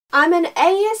I'm an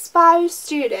AS Bio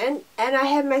student and I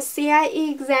have my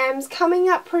CIE exams coming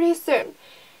up pretty soon.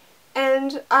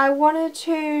 And I wanted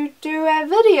to do a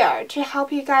video to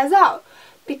help you guys out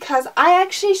because I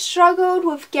actually struggled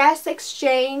with gas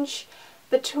exchange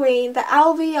between the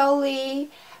alveoli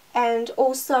and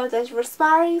also the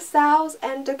respiring cells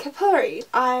and the capillaries.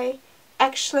 I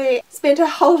actually spent a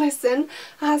whole lesson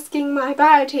asking my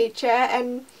bio teacher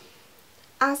and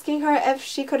asking her if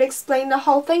she could explain the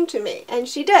whole thing to me, and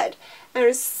she did, and it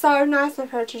was so nice of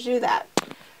her to do that.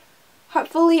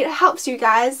 Hopefully it helps you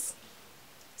guys.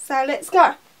 So let's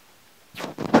go.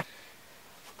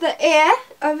 The air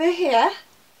over here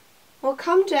will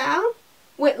come down,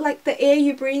 like the air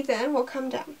you breathe in will come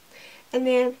down, and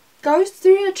then goes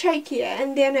through the trachea,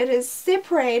 and then it is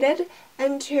separated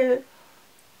into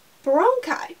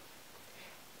bronchi.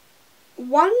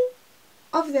 One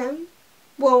of them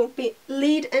will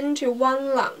lead into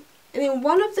one lung, and then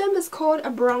one of them is called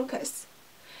a bronchus,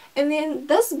 and then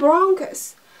this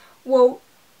bronchus will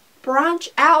branch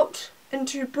out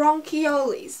into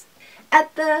bronchioles.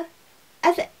 At the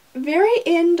very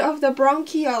end of the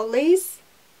bronchioles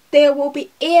there will be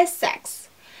air sacs.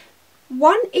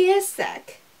 One air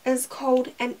sac is called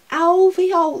an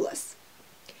alveolus.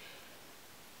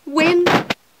 When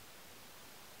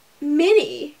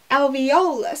many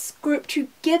alveolus group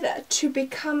together to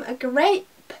become a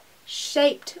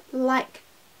grape-shaped like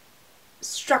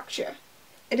structure,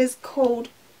 it is called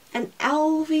an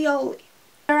alveoli.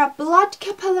 There are blood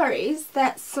capillaries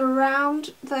that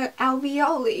surround the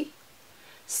alveoli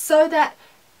so that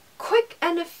quick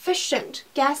and efficient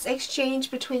gas exchange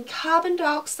between carbon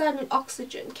dioxide and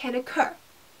oxygen can occur.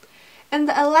 And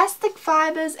the elastic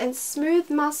fibers and smooth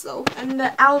muscle in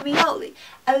the alveoli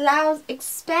allows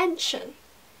expansion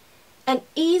and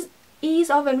ease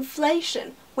of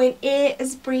inflation when air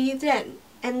is breathed in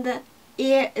and the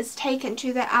air is taken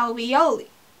to the alveoli.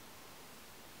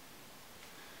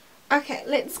 Okay,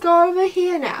 let's go over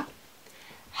here now.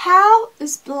 How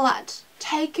is blood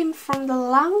taken from the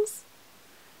lungs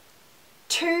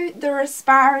to the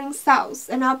respiring cells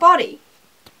in our body?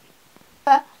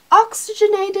 The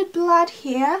oxygenated blood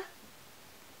here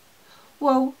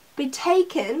will be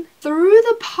taken through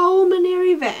the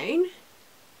pulmonary vein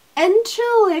into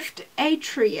the left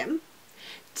atrium,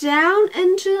 down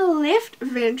into the left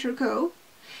ventricle,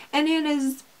 and then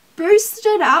is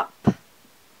boosted up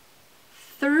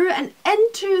through and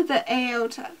into the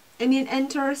aorta, and then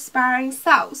into respiring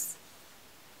cells.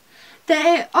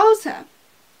 The aorta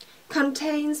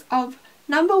contains of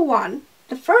number one,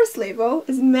 the first level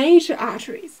is major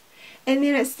arteries, and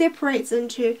then it separates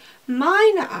into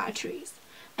minor arteries,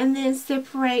 and then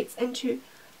separates into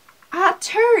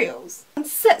arterioles. It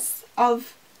consists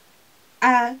of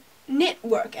a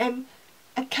network and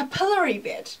a capillary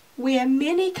bed where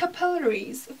many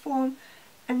capillaries form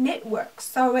a network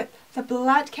so the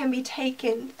blood can be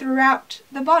taken throughout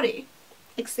the body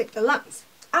except the lungs.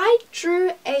 I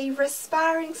drew a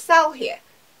respiring cell here,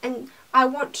 and I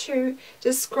want to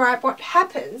describe what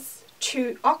happens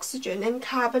to oxygen and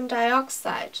carbon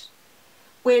dioxide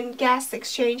when gas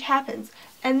exchange happens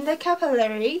in the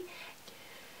capillary.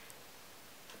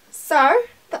 So,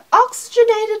 the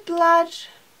oxygenated blood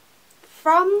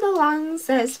from the lungs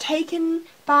that is taken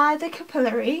by the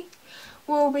capillary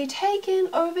will be taken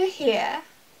over here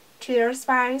to the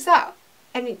respiring cell,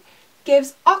 and it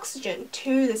gives oxygen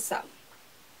to the cell.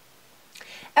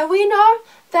 And we know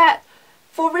that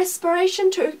for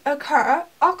respiration to occur,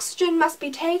 oxygen must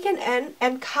be taken in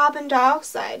and carbon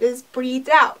dioxide is breathed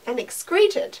out and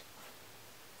excreted.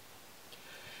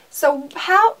 So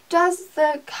how does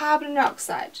the carbon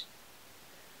dioxide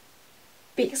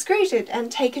be excreted and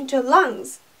taken to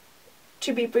lungs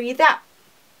to be breathed out?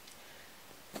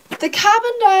 The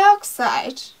carbon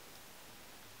dioxide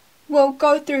will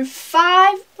go through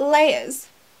 5 layers: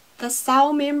 the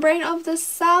cell membrane of the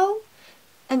cell,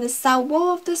 and the cell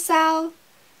wall of the cell,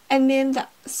 and then the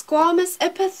squamous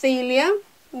epithelium,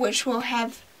 which will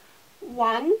have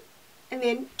 1 and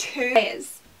then 2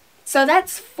 layers. So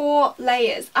that's 4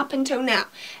 layers up until now.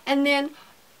 And then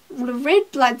the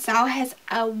red blood cell has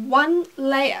a 1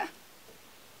 layer.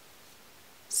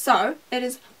 So it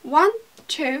is 1,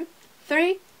 2,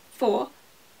 3, 4,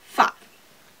 5.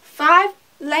 5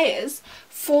 layers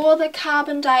for the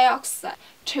carbon dioxide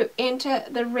to enter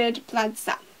the red blood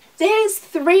cell. There's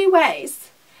 3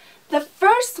 ways. The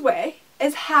first way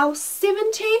is how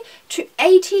 70 to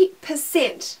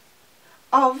 80%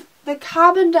 of the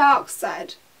carbon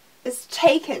dioxide is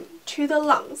taken to the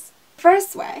lungs.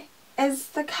 First way is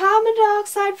the carbon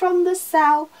dioxide from the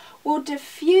cell will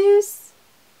diffuse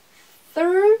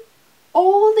through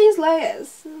all these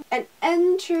layers and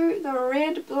into the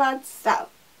red blood cell,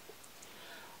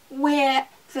 where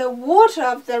the water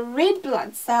of the red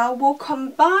blood cell will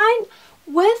combine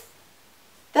with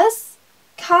this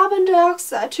carbon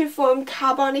dioxide to form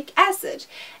carbonic acid.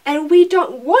 And we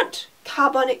don't want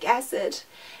carbonic acid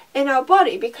in our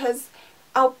body because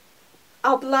our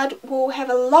blood will have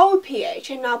a low pH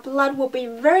and our blood will be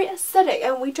very acidic,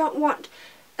 and we don't want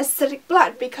acidic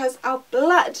blood because our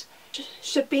blood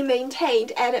should be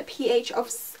maintained at a pH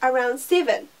of around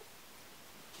 7.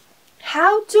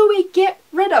 How do we get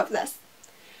rid of this?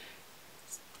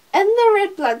 In the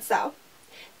red blood cell,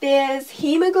 there's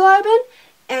hemoglobin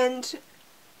and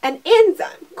an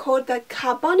enzyme called the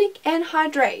carbonic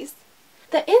anhydrase.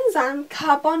 The enzyme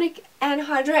carbonic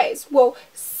anhydrase will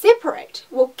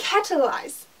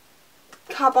catalyze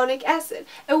carbonic acid.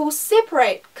 It will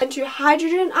separate into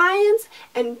hydrogen ions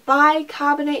and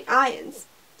bicarbonate ions.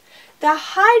 The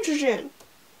hydrogen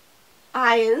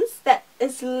ions that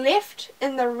is left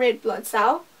in the red blood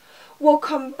cell will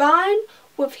combine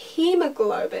with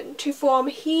hemoglobin to form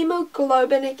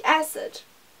hemoglobinic acid.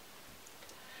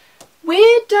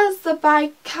 Where does the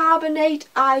bicarbonate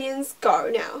ions go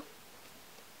now?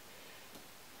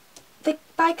 The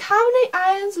bicarbonate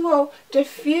ions will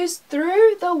diffuse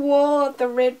through the wall of the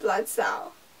red blood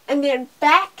cell and then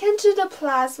back into the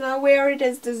plasma where it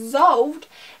is dissolved,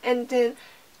 and then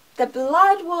the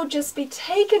blood will just be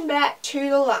taken back to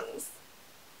the lungs.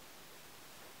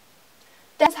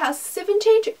 That's how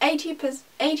 70 to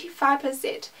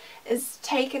 85% is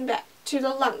taken back to the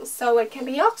lungs so it can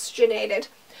be oxygenated.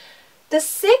 The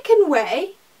second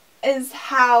way is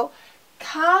how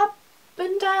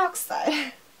carbon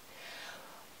dioxide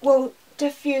will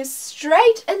diffuse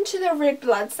straight into the red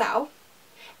blood cell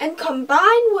and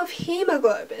combine with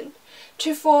hemoglobin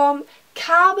to form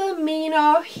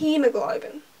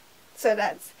carbaminohemoglobin. So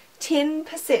that's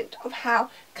 10% of how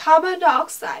carbon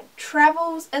dioxide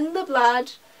travels in the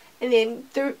blood and then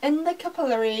through in the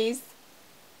capillaries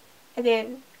and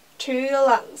then to the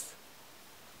lungs.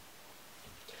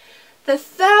 The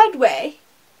third way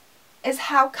is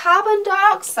how carbon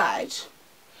dioxide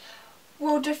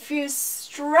will diffuse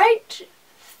straight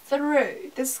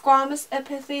through the squamous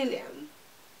epithelium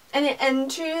and then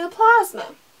into the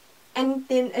plasma, and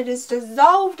then it is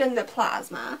dissolved in the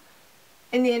plasma,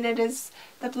 and then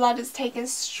the blood is taken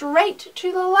straight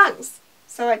to the lungs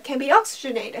so it can be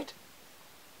oxygenated.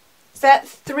 So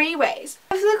that's 3 ways.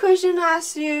 If the question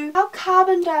asks you how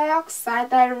carbon dioxide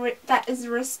that is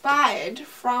respired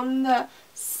from the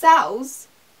cells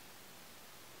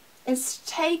is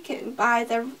taken by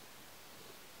the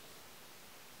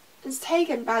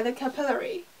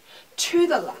capillary to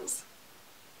the lungs,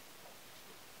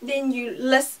 then you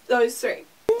list those 3. In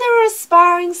the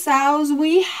respiring cells,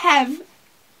 we have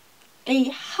a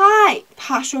high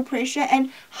partial pressure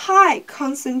and high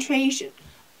concentration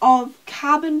of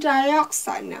carbon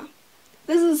dioxide now.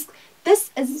 This is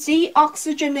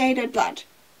deoxygenated blood,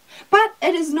 but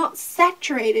it is not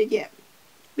saturated yet,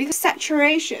 because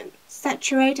saturated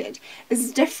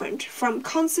is different from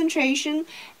concentration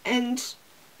and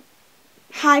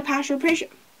high partial pressure.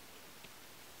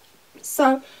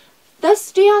 So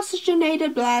this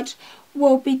deoxygenated blood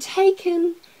will be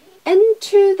taken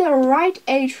into the right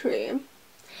atrium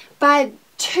by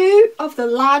 2 of the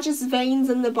largest veins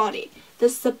in the body, the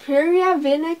superior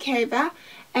vena cava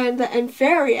and the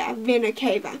inferior vena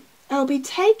cava. It will be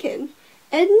taken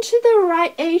into the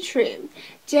right atrium,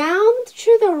 down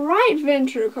to the right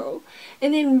ventricle,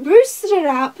 and then boosted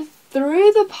up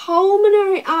through the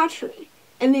pulmonary artery,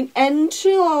 and then into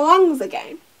the lungs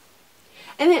again.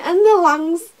 And then in the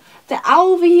lungs, the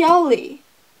alveoli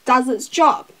does its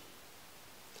job.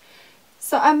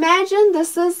 So imagine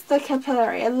this is the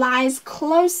capillary. It lies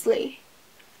closely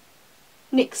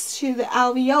next to the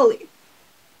alveoli.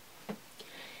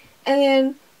 And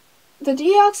then the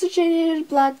deoxygenated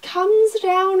blood comes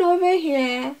down over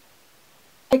here.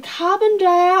 The carbon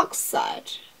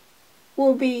dioxide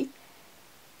will be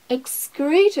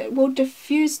excreted, will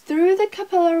diffuse through the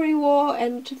capillary wall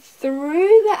and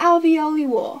through the alveoli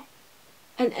wall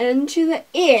and into the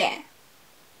air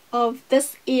of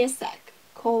this air sac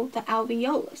called the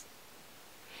alveolus.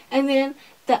 And then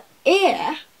the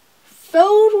air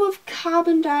filled with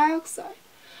carbon dioxide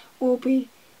will be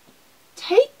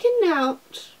taken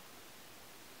out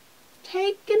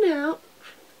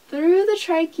through the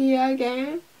trachea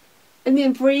again, and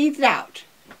then breathed out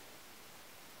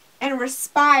and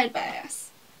respired by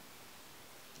us.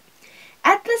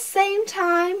 At the same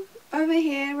time, over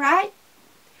here, right,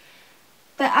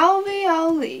 the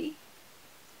alveoli,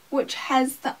 which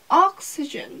has the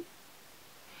oxygen,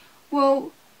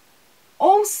 will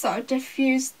also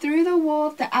diffuse through the wall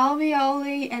of the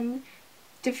alveoli and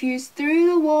diffuse through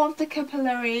the wall of the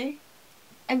capillary,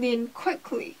 and then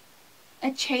quickly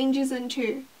it changes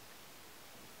into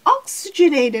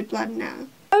oxygenated blood now.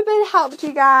 Hope it helped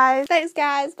you guys. Thanks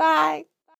guys, bye.